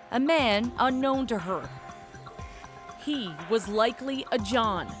man unknown to her. He was likely a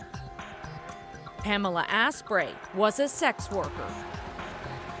John. Pamela Asprey was a sex worker.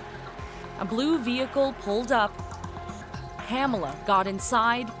 A blue vehicle pulled up. Pamela got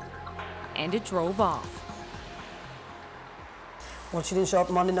inside, and it drove off. Well, she didn't show up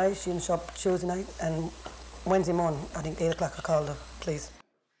Monday night, she didn't show up Tuesday night, and Wednesday morning, I think 8 o'clock, I called the police.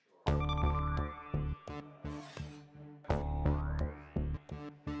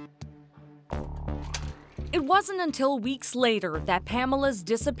 It wasn't until weeks later that Pamela's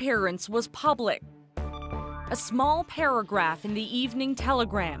disappearance was public. A small paragraph in the Evening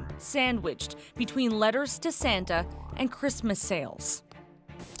Telegram, sandwiched between letters to Santa and Christmas sales.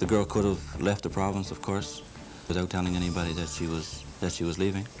 The girl could have left the province, of course, without telling anybody that she was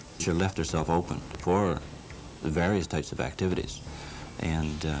leaving. She left herself open for the various types of activities,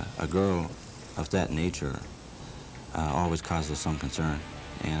 and a girl of that nature always causes some concern.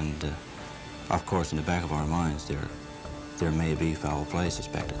 And of course, in the back of our minds, there may be foul play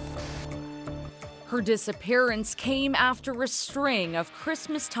suspected. Her disappearance came after a string of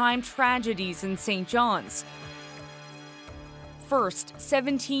Christmas-time tragedies in St. John's. First,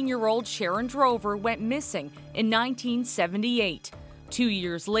 17-year-old Sharon Drover went missing in 1978. 2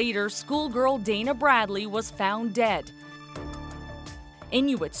 years later, schoolgirl Dana Bradley was found dead.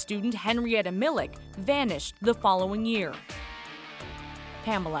 Inuit student Henrietta Millick vanished the following year.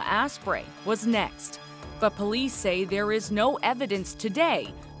 Pamela Asprey was next, but police say there is no evidence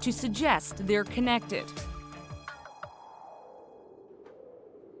today to suggest they're connected.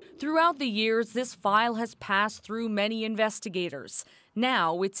 Throughout the years, this file has passed through many investigators.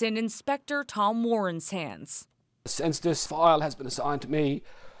 Now it's in Inspector Tom Warren's hands. Since this file has been assigned to me,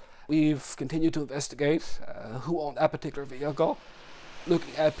 we've continued to investigate who owned that particular vehicle,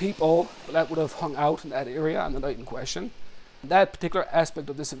 looking at people that would have hung out in that area on the night in question. That particular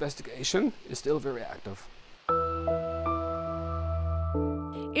aspect of this investigation is still very active.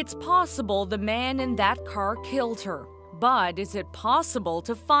 It's possible the man in that car killed her, but is it possible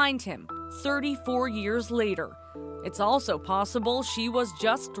to find him 34 years later? It's also possible she was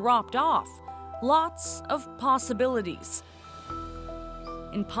just dropped off. Lots of possibilities.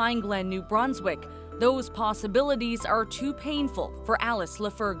 In Pine Glen, New Brunswick, those possibilities are too painful for Alice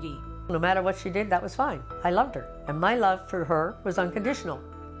Lafergie. No matter what she did, that was fine. I loved her. And my love for her was unconditional.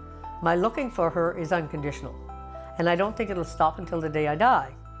 My looking for her is unconditional. And I don't think it'll stop until the day I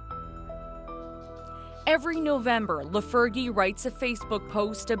die. Every November, Lafergie writes a Facebook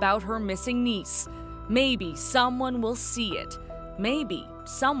post about her missing niece. Maybe someone will see it. Maybe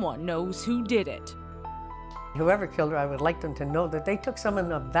someone knows who did it. Whoever killed her, I would like them to know that they took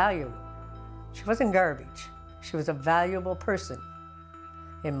someone of value. She wasn't garbage. She was a valuable person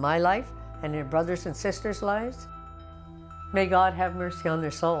in my life and in brothers and sisters' lives. May God have mercy on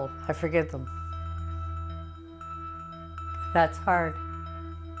their soul. I forgive them. That's hard,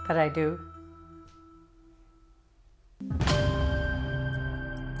 but I do.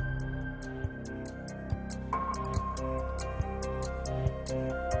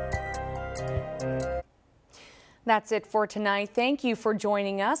 That's it for tonight. Thank you for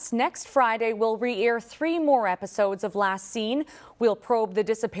joining us. Next Friday, we'll re-air 3 more episodes of Last Seen. We'll probe the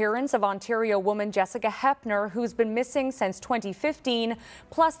disappearance of Ontario woman Jessica Hepner, who's been missing since 2015,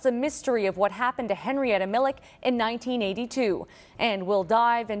 plus the mystery of what happened to Henrietta Millick in 1982. And we'll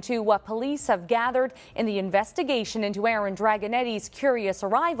dive into what police have gathered in the investigation into Aaron Dragonetti's curious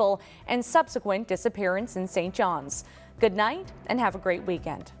arrival and subsequent disappearance in St. John's. Good night and have a great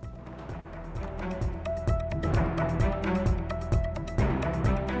weekend.